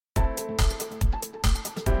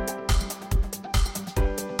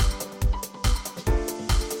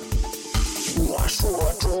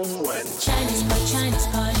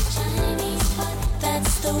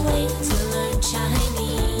the way to learn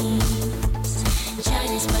Chinese.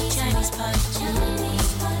 ChinesePod, ChinesePod,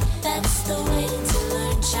 ChinesePod. That's the way to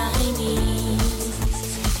learn Chinese.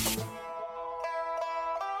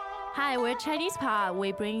 Hi, we're ChinesePod.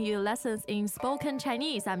 We bring you lessons in spoken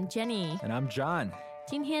Chinese. I'm Jenny. And I'm John.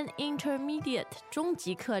 今天 Intermediate 中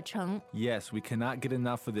级课程。 Yes, we cannot get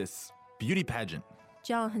enough of this beauty pageant.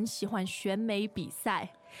 John 很喜欢选美比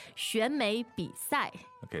赛。选美比赛。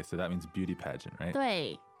 Okay, so that means beauty pageant, right?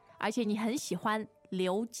 对，而且你很喜欢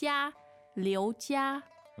刘佳。刘佳。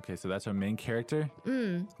 Okay, so that's our main character?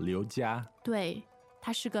 刘佳。对，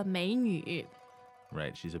她是个美女。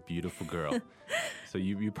 Right, she's a beautiful girl. So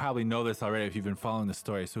you probably know this already if you've been following the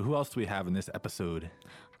story. So who else do we have in this episode?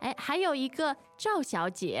 哎，还有一个赵小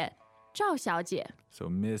姐。赵小姐。 So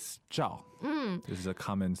Miss Zhao. This is a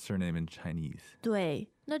common surname in Chinese. 对，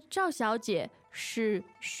那赵小姐是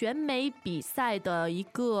选美比赛的一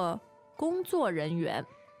个工作人员。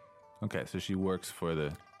 Okay, so she works for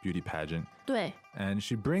the beauty pageant. 对。 And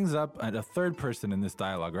she brings up a third person in this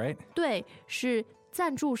dialogue, right? 对，是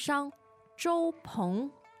赞助商周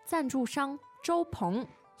鹏。赞助商周鹏。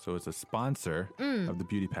 So it's a sponsor of the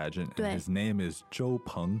beauty pageant. 对。 And his name is Zhou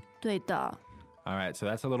Peng. 对的。 All right, so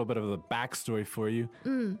that's a little bit of the backstory for you.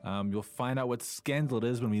 You'll find out what scandal it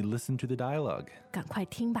is when we listen to the dialogue. 赶快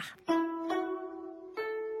听吧。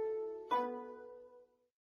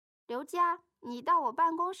刘佳，你到我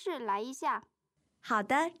办公室来一下。好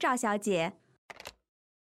的，赵小姐。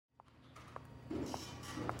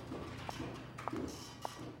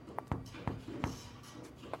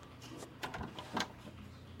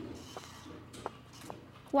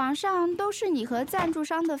网上都是你和赞助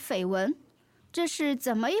商的绯闻，这是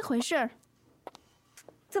怎么一回事？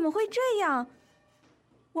怎么会这样？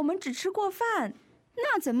我们只吃过饭。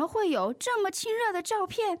那怎么会有这么亲热的照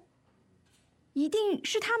片？一定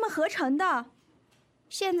是他们合成的。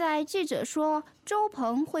现在记者说周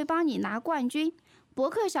鹏会帮你拿冠军，伯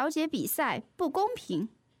克小姐比赛不公平。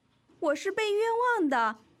我是被冤枉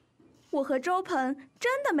的，我和周鹏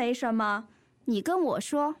真的没什么。你跟我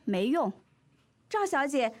说没用。赵小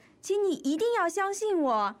姐，请你一定要相信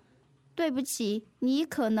我。对不起，你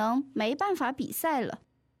可能没办法比赛了。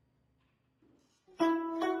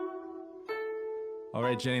All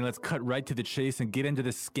right, Jenny, let's cut right to the chase and get into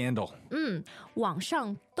this scandal. 网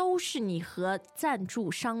上都是你和赞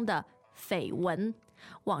助商的绯闻。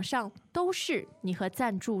网上都是你和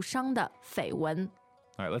赞助商的绯闻。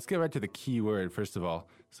 All right, let's get right to the key word, first of all.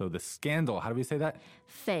 So the scandal, how do we say that?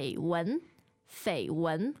 绯闻。绯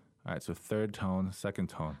闻。 All right, so third tone, second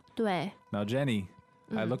tone. 对。 Now, Jenny,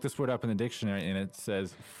 I looked this word up in the dictionary, and it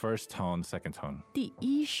says first tone, second tone. 第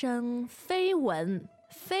一声绯闻。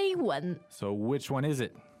绯闻。 So which one is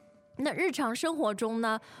it? 那日常生活中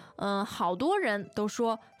呢，好多人都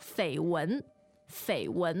说绯闻。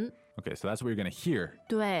绯闻。 Okay, so that's what you're going to hear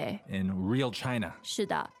对。 in real China. 是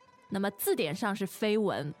的。那么字典上是绯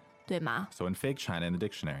闻，对吗？ So in fake China, in the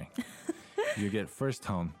dictionary, you get first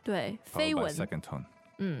tone 对， followed 绯 by 闻。 second tone.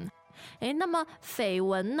 哎，那么绯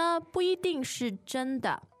闻呢，不一定是真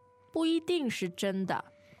的，不一定是真的。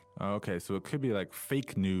 Okay, so it could be like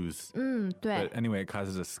fake news. 对 But anyway, it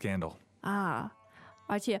causes a scandal. 啊，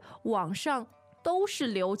而且网上都是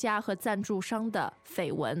刘佳和赞助商的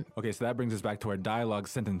绯闻。 Okay, so that brings us back to our dialogue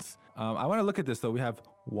sentence. I want to look at this though. We have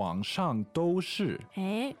网上都是.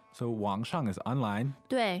 哎， So 网上 is online.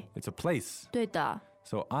 对， It's a place. 对的，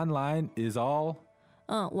 So online is all.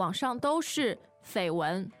 网上都是绯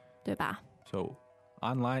闻，对吧？ So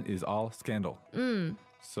online is all scandal.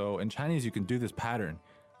 So in Chinese, you can do this pattern.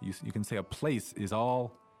 You can say a place is all.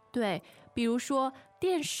 对，比如说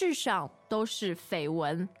电视上都是绯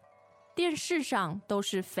闻，电视上都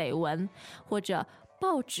是绯闻，或者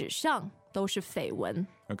报纸上都是绯闻。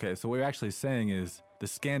 Okay, so what you're actually saying is the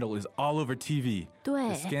scandal is all over TV. 对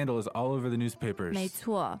The scandal is all over the newspapers. 没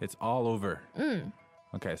错。 It's all over.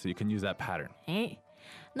 Okay, so you can use that pattern. 哎，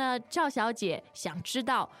那赵小姐想知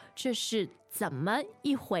道这是怎么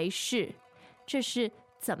一回事？这是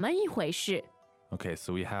怎么一回事？ Okay,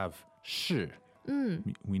 so we have 是.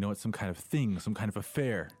 We know it's some kind of thing, some kind of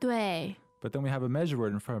affair. 对， But then we have a measure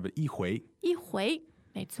word in front of it, 一回. 一回，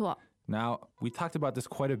没错。 Now, we talked about this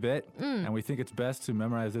quite a bit, and we think it's best to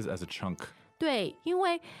memorize this as a chunk. 对，因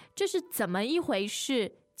为这是怎么一回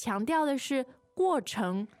事，强调的是过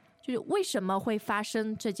程，就是为什么会发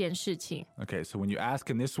生这件事情。 Okay, so when you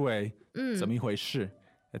ask in this way, 怎么一回事,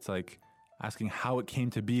 it's like asking how it came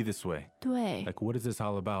to be this way. 对， Like, what is this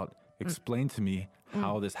all about? Explain to me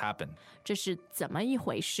how this happened. 这是怎么一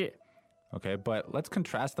回事？ Okay, but let's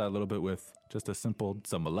contrast that a little bit with just a simple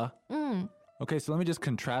怎么了? Okay, so let me just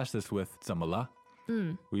contrast this with 怎么了?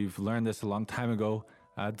 We've learned this a long time ago.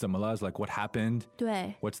 怎么了 is like what happened.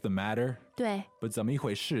 对 What's the matter? 对， But 怎么一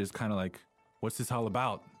回事 is kind of like, what's this all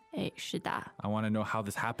about? 哎，是的， I want to know how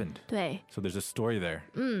this happened. 对， So there's a story there.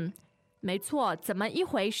 没错，怎么一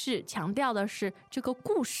回事？强调的是这个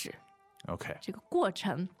故事， Okay. 这个过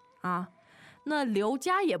程啊。那刘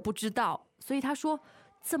家也不知道，所以他说：“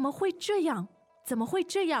怎么会这样？怎么会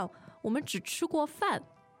这样？我们只吃过饭，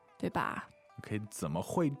对吧 Okay, 怎么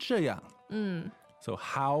会这样？”So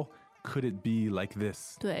how could it be like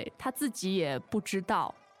this? 对他自己也不知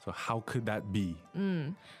道。 So how could that be?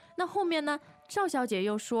 那后面呢？赵小姐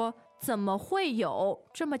又说：“怎么会有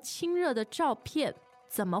这么亲热的照片？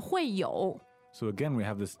怎么会有？” So again, we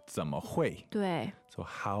have this 怎么会?对， So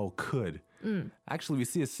how could? Actually, we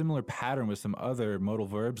see a similar pattern with some other modal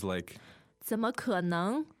verbs like 怎么可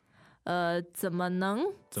能？怎么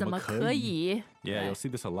能？怎么可以？ yeah, you'll see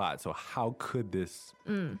this a lot. So how could this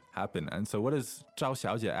happen? And so what does 赵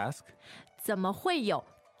小姐 ask? 怎么会有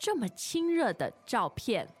这么亲热的照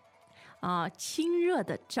片？亲热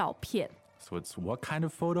的照片， So it's what kind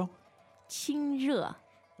of photo? 亲热。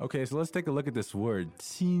 Okay, so let's take a look at this word,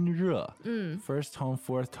 亲热. First tone,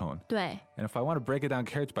 fourth tone. 对， And if I want to break it down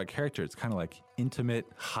character by character, it's kind of like intimate,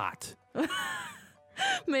 hot.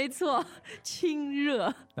 没错，亲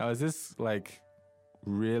热。 Now, is this like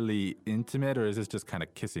really intimate or is this just kind of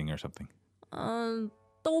kissing or something?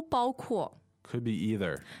 都包括。 Could be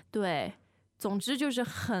either. 对，总之就是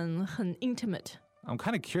很 intimate。 I'm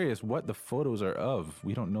kind of curious what the photos are of.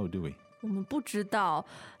 We don't know, do we? 我们不知道，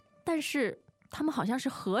但是他们好像是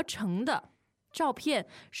合成的，照片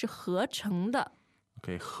是合成的。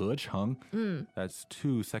 Okay, 合成. That's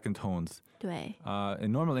 2 second tones. 对，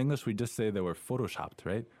 In normal English, we just say they were photoshopped,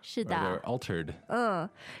 right? 是 Or they were 的， altered.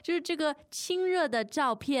 就是这个亲热的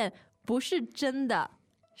照片不是真的，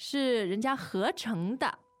是人家合成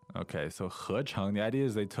的。 Okay, so 合成, the idea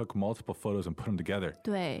is they took multiple photos and put them together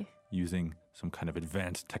对， using some kind of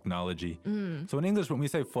advanced technology. So in English, when we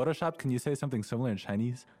say Photoshop, can you say something similar in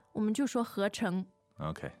Chinese? 我们就说合成。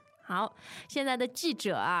 Okay. 好，现在的记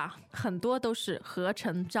者啊，很多都是合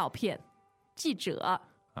成照片。记者，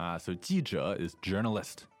 So 记者 is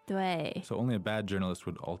journalist. 对， So only a bad journalist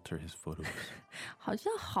would alter his photos. 好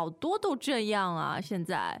像好多都这样啊，现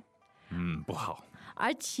在。不好。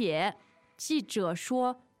而且记者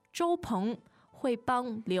说，周鹏会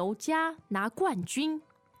帮刘家拿冠军。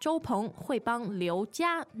周鹏会帮刘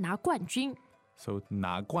家拿冠军。 So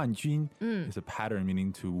拿冠军 is a pattern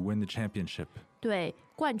meaning to win the championship, 对，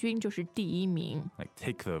冠军就是第一名， like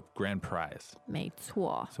take the grand prize. 没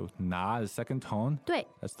错。 So 拿 is second tone, 对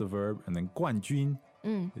that's the verb, and then 冠军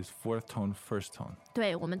is fourth tone, first tone.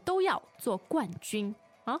 对，我们都要做冠军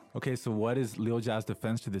啊。Okay, so what is Liu Jia's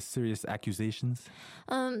defense to the serious accusations?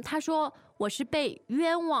 他说我是被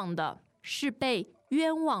冤枉的，是被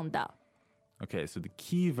冤枉的， Okay, so the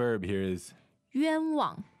key verb here is, 冤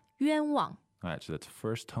枉，冤枉。 all right, so that's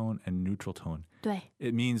first tone and neutral tone. 对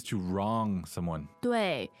It means to wrong someone.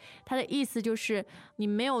 对，他的意思就是你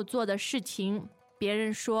没有做的事情，别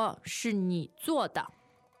人说是你做的。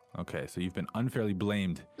 Okay, so you've been unfairly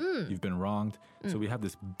blamed. You've been wronged. So we have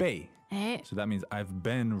this 被. 哎， So that means I've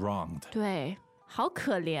been wronged. 对，好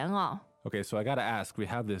可怜哦。 Okay, so I gotta ask, we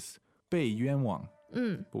have this 被冤枉.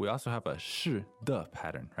 But we also have a 是的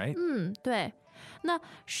pattern, right? 对，那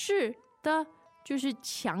是的，就是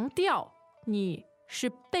强调你是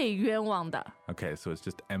被冤枉的。 Okay, so it's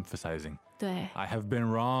just emphasizing. 对 I have been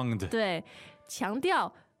wronged. 对，强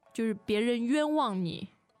调就是别人冤枉你。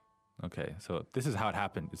 Okay, so this is how it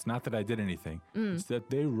happened. It's not that I did anything. It's that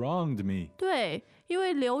they wronged me. 对，因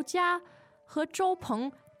为刘家和周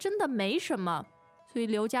鹏真的没什么，所以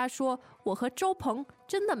刘家说我和周鹏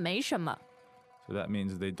真的没什么。 So that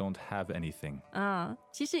means they don't have anything.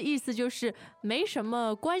 其实意思就是没什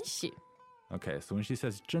么关系。 Okay, so when she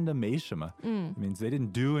says 真的没什么, it means they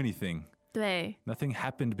didn't do anything. 对， Nothing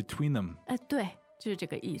happened between them. 对，就是这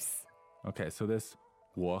个意思。 Okay, so this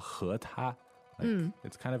我和他,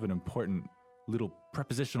 it's kind of an important little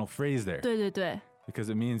prepositional phrase there. 对对对 Because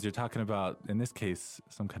it means you're talking about, in this case,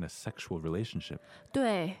 some kind of sexual relationship.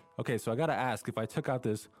 对， Okay, so I gotta ask, if I took out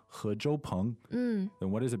this 和周鹏, then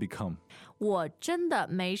what does it become? 我真的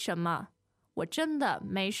没什么，我真的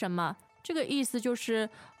没什么。这个意思就是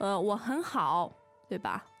我很好，对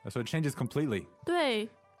吧？ So it changes completely. 对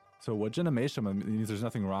So 我真的没什么 means there's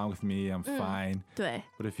nothing wrong with me, I'm fine. 对，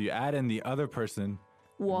 But if you add in the other person,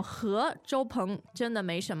 我和周鹏真的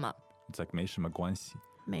没什么， it's like 没什么关系.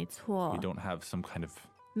 没错 We，don't have some kind of...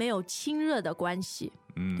 没有亲热的关系，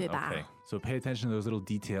对吧？ Okay, so pay attention to those little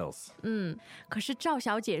details. 可是赵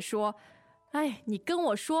小姐说：“哎，你跟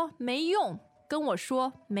我说没用，跟我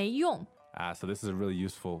说没用。” So this is a really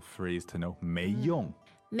useful phrase to know. 没用.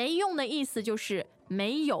没用的意思就是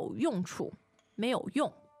没有用处，没有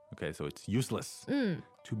用。Okay, so it's useless. 嗯，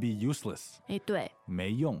 To be useless. 哎，对，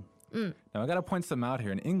没用. Now I gotta point some out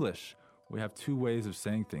here. In English, we have two ways of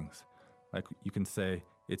saying things. Like you can say,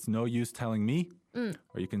 it's no use telling me,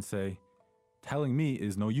 or you can say, telling me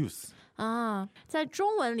is no use. 啊，在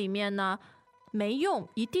中文里面呢，没用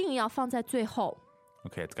一定要放在最后。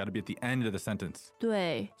Okay, it's gotta be at the end of the sentence.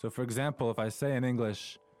 对， So for example, if I say in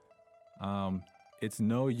English, it's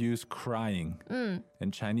no use crying.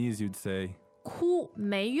 In Chinese, you'd say, 哭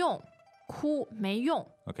没用，哭没用。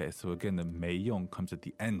 okay, so again, the 没用 comes at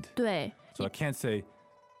the end. 对， So I can't say,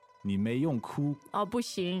 你没用哭. 哦，不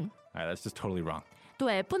行， All right, that's just totally wrong.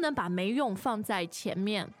 对，不能把没用放在前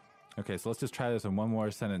面 Okay, so let's just try this in one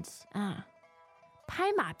more sentence. 啊。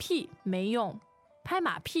拍马屁没用，拍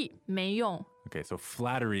马屁没用 Okay, so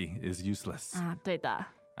flattery is useless. 啊，对的。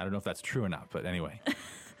 I don't know if that's true or not, but anyway.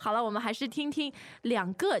 好了，我们还是听听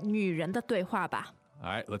两个女人的对话吧。 All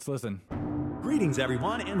right, let's listen. Greetings,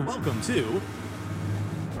 everyone, and welcome to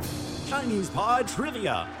ChinesePod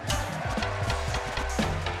Trivia.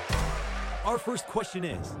 Our first question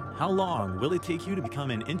is, how long will it take you to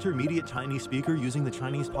become an intermediate Chinese speaker using the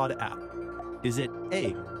ChinesePod app? Is it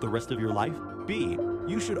A, the rest of your life? B,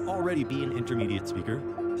 you should already be an intermediate speaker?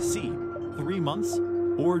 C, 3 months?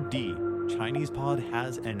 Or D, ChinesePod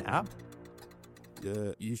has an app?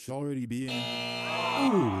 You should already be in.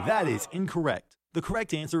 Ooh, that is incorrect. The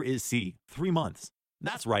correct answer is C, 3 months.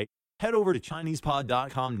 That's right. Head over to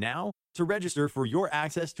ChinesePod.com now to register for your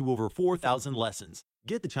access to over 4,000 lessons.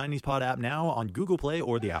 Get the ChinesePod app now on Google Play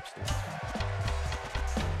or the App Store.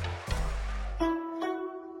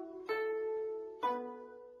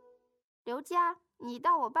 刘佳，你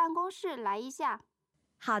到我办公室来一下。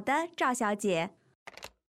好的，赵小姐。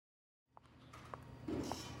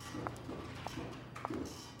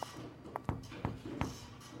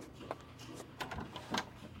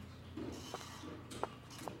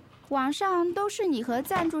网上都是你和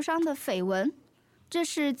赞助商的绯闻，这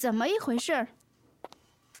是怎么一回事儿？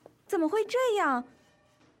怎么会这样？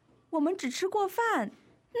我们只吃过饭，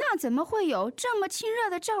那怎么会有这么亲热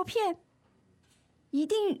的照片？一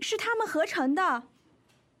定是他们合成的。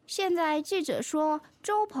现在记者说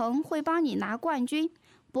周鹏会帮你拿冠军，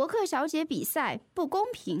伯克小姐比赛不公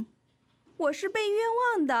平。我是被冤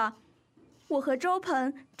枉的，我和周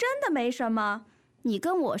鹏真的没什么。你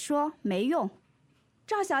跟我说没用。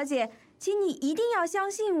赵小姐，请你一定要相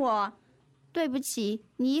信我。对不起，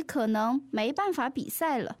你可能没办法比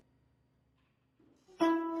赛了。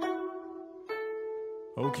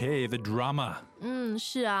Okay, the drama.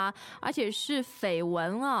 是啊，而且是绯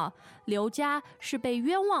闻啊。刘佳是被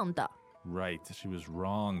冤枉的。 Right, she was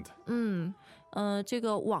wronged. 这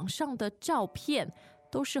个网上的照片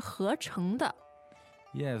都是合成的。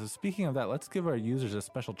 Yeah, so speaking of that, let's give our users a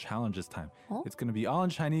special challenge this time. Oh. It's going to be all in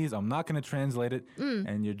Chinese. I'm not going to translate it.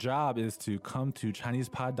 And your job is to come to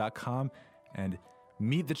ChinesePod.com and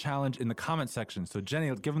meet the challenge in the comment section. So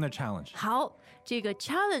Jenny, give them their challenge. 好，这个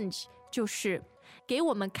challenge 就是给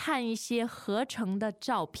我们看一些合成的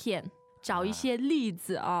照片，找一些例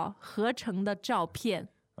子啊，合成的照片。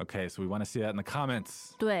 Okay, so we want to see that in the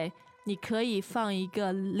comments. 对，你可以放一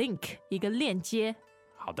个 link， 一个链接。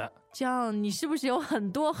好的。这样你是不是有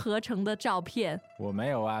很多合成的照片？我没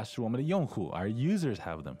有啊，是我们的用户 our users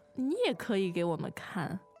have them. 你也可以给我们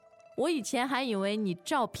看。我以前还以为你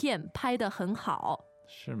照片拍得很好。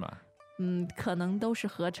是吗？可能都是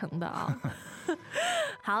合成的啊。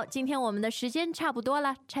好，今天我们的时间差不多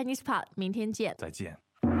了 ，ChinesePod， 明天见。再见。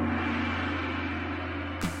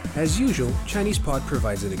As usual, ChinesePod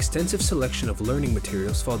provides an extensive selection of learning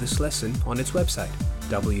materials for this lesson on its website,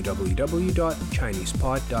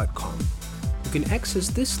 www.chinesepod.com. You can access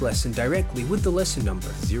this lesson directly with the lesson number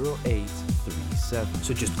 0837.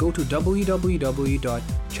 So just go to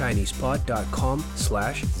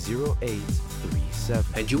www.chinesepod.com/0837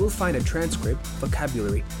 and you will find a transcript,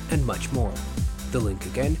 vocabulary, and much more. The link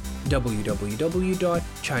again,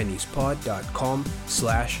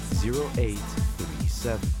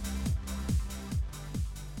 www.chinesepod.com/0837.